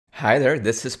Hi there,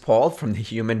 this is Paul from the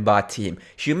HumanBot team.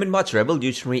 HumanBot's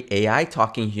revolutionary AI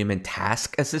talking human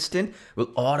task assistant will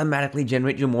automatically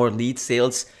generate you more lead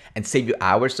sales and save you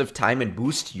hours of time and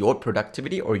boost your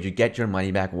productivity, or you get your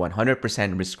money back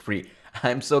 100% risk-free.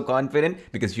 I'm so confident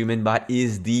because HumanBot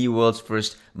is the world's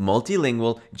first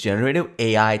multilingual generative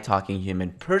AI talking human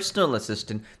personal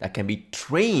assistant that can be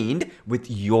trained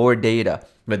with your data,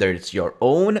 whether it's your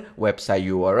own website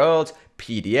URLs,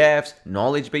 PDFs,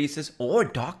 knowledge bases, or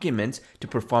documents to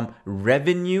perform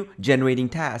revenue generating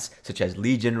tasks such as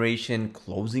lead generation,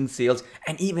 closing sales,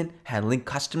 and even handling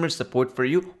customer support for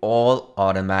you all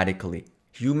automatically.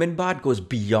 HumanBot goes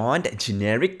beyond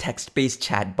generic text-based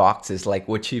chat boxes like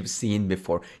what you've seen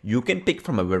before. You can pick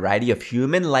from a variety of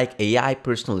human-like AI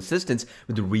personal assistants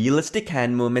with realistic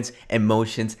hand movements,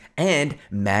 emotions, and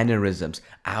mannerisms.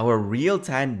 Our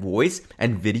real-time voice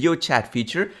and video chat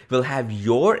feature will have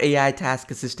your AI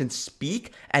task assistant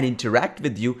speak and interact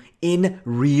with you in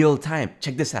real time.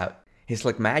 Check this out. It's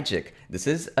like magic. This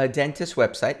is a dentist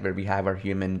website where we have our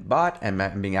HumanBot, and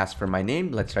I'm being asked for my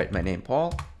name. Let's write my name,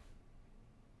 Paul.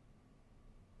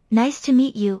 Nice to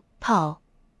meet you, Paul.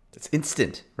 It's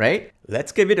instant, right?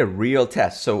 Let's give it a real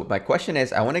test. So my question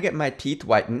is, I want to get my teeth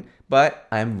whitened, but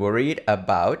I'm worried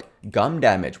about gum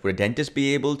damage. Would a dentist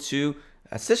be able to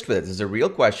assist with it? This is a real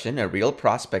question a real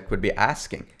prospect would be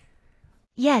asking.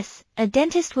 Yes, a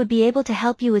dentist would be able to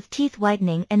help you with teeth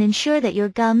whitening and ensure that your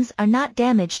gums are not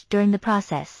damaged during the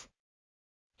process.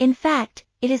 In fact,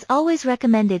 it is always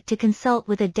recommended to consult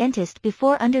with a dentist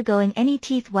before undergoing any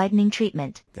teeth whitening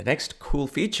treatment. The next cool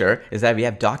feature is that we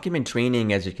have document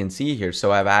training, as you can see here.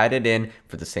 So I've added in,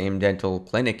 for the same dental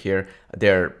clinic here,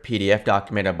 their PDF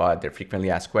document about their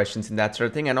frequently asked questions and that sort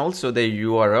of thing, and also the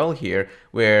URL here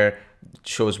where it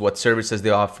shows what services they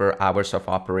offer, hours of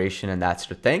operation, and that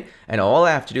sort of thing. And all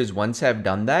I have to do is, once I've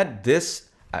done that, this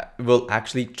will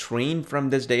actually train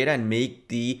from this data and make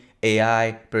the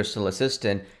AI personal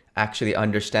assistant actually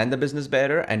understand the business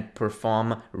better and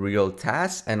perform real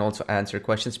tasks and also answer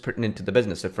questions pertinent to the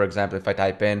business. So for example, if I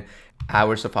type in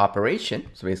hours of operation,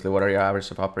 so basically what are your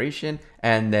hours of operation,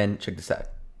 and then check this out.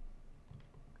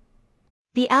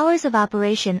 The hours of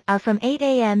operation are from 8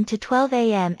 a.m. to 12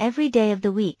 a.m. every day of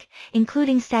the week,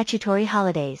 including statutory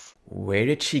holidays. Where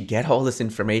did she get all this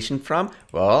information from?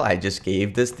 Well, I just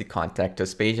gave this the contact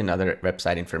us page and other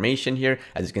website information here.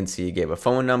 As you can see, it gave a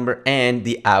phone number and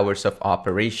the hours of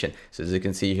operation. So as you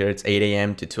can see here, it's 8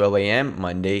 a.m. to 12 a.m.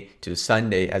 Monday to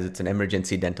Sunday, as it's an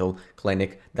emergency dental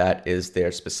clinic that is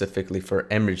there specifically for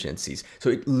emergencies. So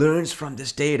it learns from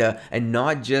this data and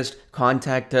not just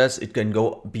contact us, it can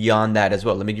go beyond that as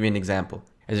well. Let me give you an example.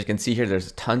 As you can see here,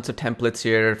 there's tons of templates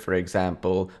here. For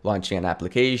example, launching an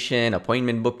application,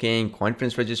 appointment booking,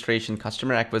 conference registration,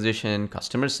 customer acquisition,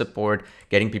 customer support,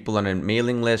 getting people on a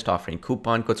mailing list, offering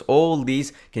coupon codes. All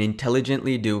these can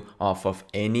intelligently do off of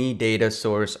any data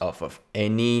source, off of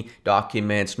any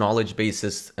documents, knowledge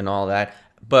bases, and all that.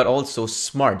 But also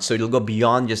smart, so it'll go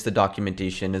beyond just the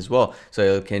documentation as well. So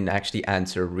it can actually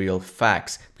answer real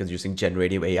facts because using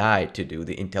generative AI to do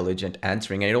the intelligent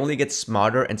answering, and it only gets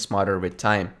smarter and smarter with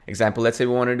time. Example, let's say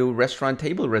we want to do restaurant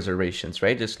table reservations,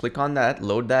 right? Just click on that,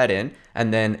 load that in,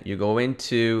 and then you go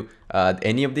into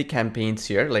any of the campaigns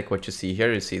here, like what you see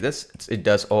here. You see this? It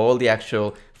does all the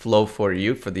actual flow for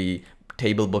you for the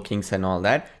table bookings and all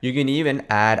that. You can even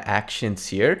add actions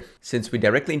here. Since we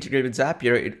directly integrate with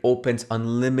Zapier, it opens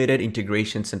unlimited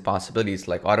integrations and possibilities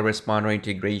like autoresponder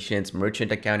integrations,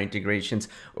 merchant account integrations,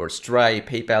 or Stripe,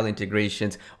 PayPal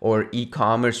integrations, or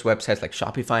e-commerce websites like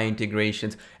Shopify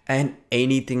integrations, and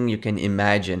anything you can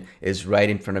imagine is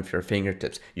right in front of your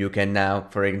fingertips. You can now,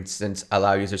 for instance,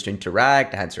 allow users to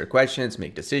interact, answer questions,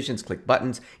 make decisions, click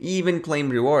buttons, even claim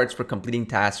rewards for completing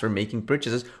tasks or making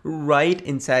purchases right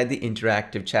inside the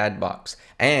interactive chat box.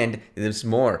 And there's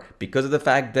more. Because of the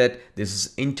fact that this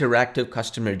is interactive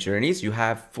customer journeys, you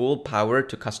have full power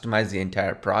to customize the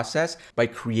entire process by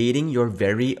creating your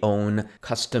very own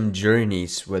custom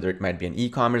journeys, whether it might be an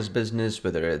e-commerce business,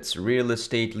 whether it's real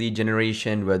estate lead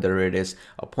generation, whether it is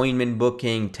appointment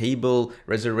booking, table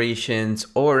reservations,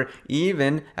 or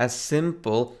even as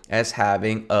simple as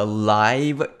having a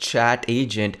live chat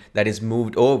agent that is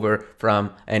moved over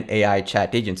from an AI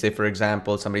chat agent. Say, for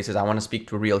example, somebody says, I want to speak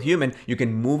to a real human. You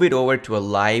can move it over to a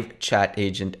live chat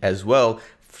agent as well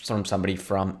from somebody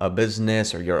from a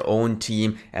business or your own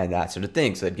team and that sort of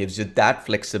thing. So it gives you that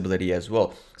flexibility as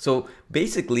well. So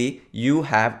basically, you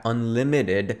have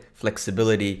unlimited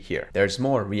flexibility here. There's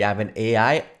more. We have an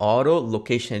AI auto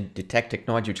location detect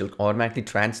technology, which will automatically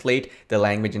translate the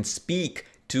language and speak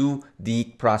to the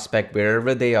prospect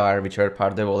wherever they are, which are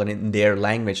part of the world, and in their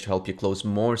language to help you close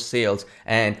more sales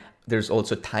and There's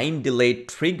also time delayed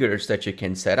triggers that you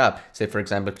can set up. Say, for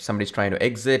example, if somebody's trying to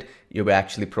exit, you will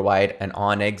actually provide an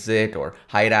on exit or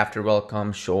hide after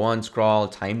welcome, show on scroll,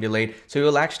 time delayed. So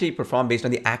you'll actually perform based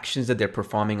on the actions that they're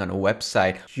performing on a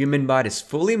website. HumanBot is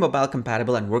fully mobile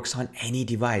compatible and works on any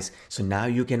device. So now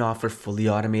you can offer fully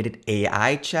automated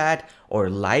AI chat or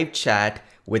live chat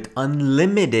with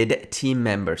unlimited team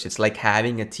members. It's like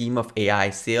having a team of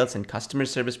AI sales and customer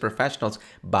service professionals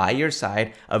by your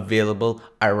side, available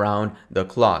around the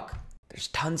clock. There's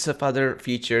tons of other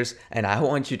features, and I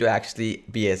want you to actually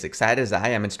be as excited as I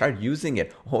am and start using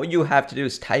it. All you have to do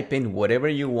is type in whatever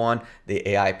you want the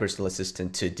AI personal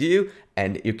assistant to do,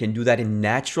 and you can do that in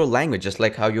natural language, just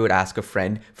like how you would ask a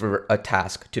friend for a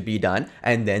task to be done,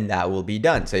 and then that will be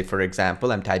done. Say, for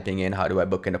example, I'm typing in, how do I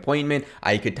book an appointment?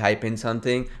 I could type in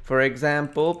something, for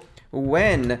example,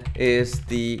 when is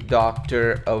the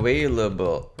doctor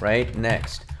available, right?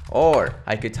 Next. Or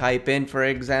I could type in, for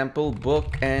example,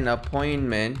 book an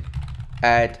appointment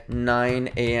at 9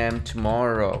 a.m.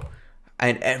 tomorrow.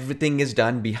 And everything is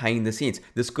done behind the scenes.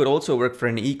 This could also work for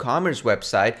an e-commerce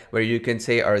website where you can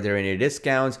say, are there any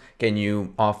discounts? Can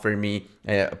you offer me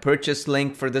a purchase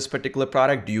link for this particular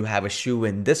product? Do you have a shoe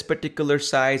in this particular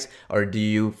size? Or do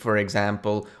you, for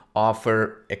example,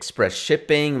 offer express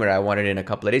shipping where I want it in a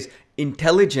couple of days?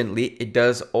 Intelligently, it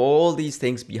does all these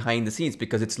things behind the scenes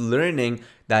because it's learning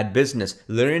that business,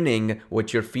 learning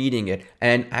what you're feeding it,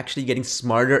 and actually getting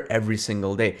smarter every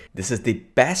single day. This is the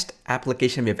best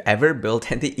application we've ever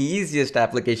built and the easiest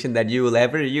application that you will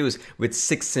ever use with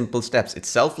 6 simple steps. It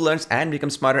self-learns and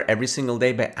becomes smarter every single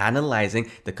day by analyzing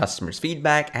the customer's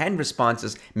feedback and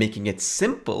responses, making it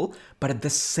simple, but at the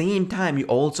same time, you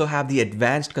also have the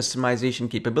advanced customization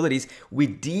capabilities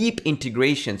with deep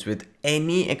integrations with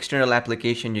any external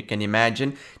application you can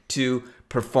imagine to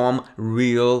perform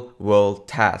real world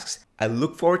tasks. I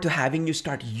look forward to having you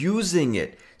start using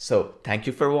it. So thank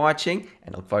you for watching,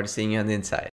 and I look forward to seeing you on the inside.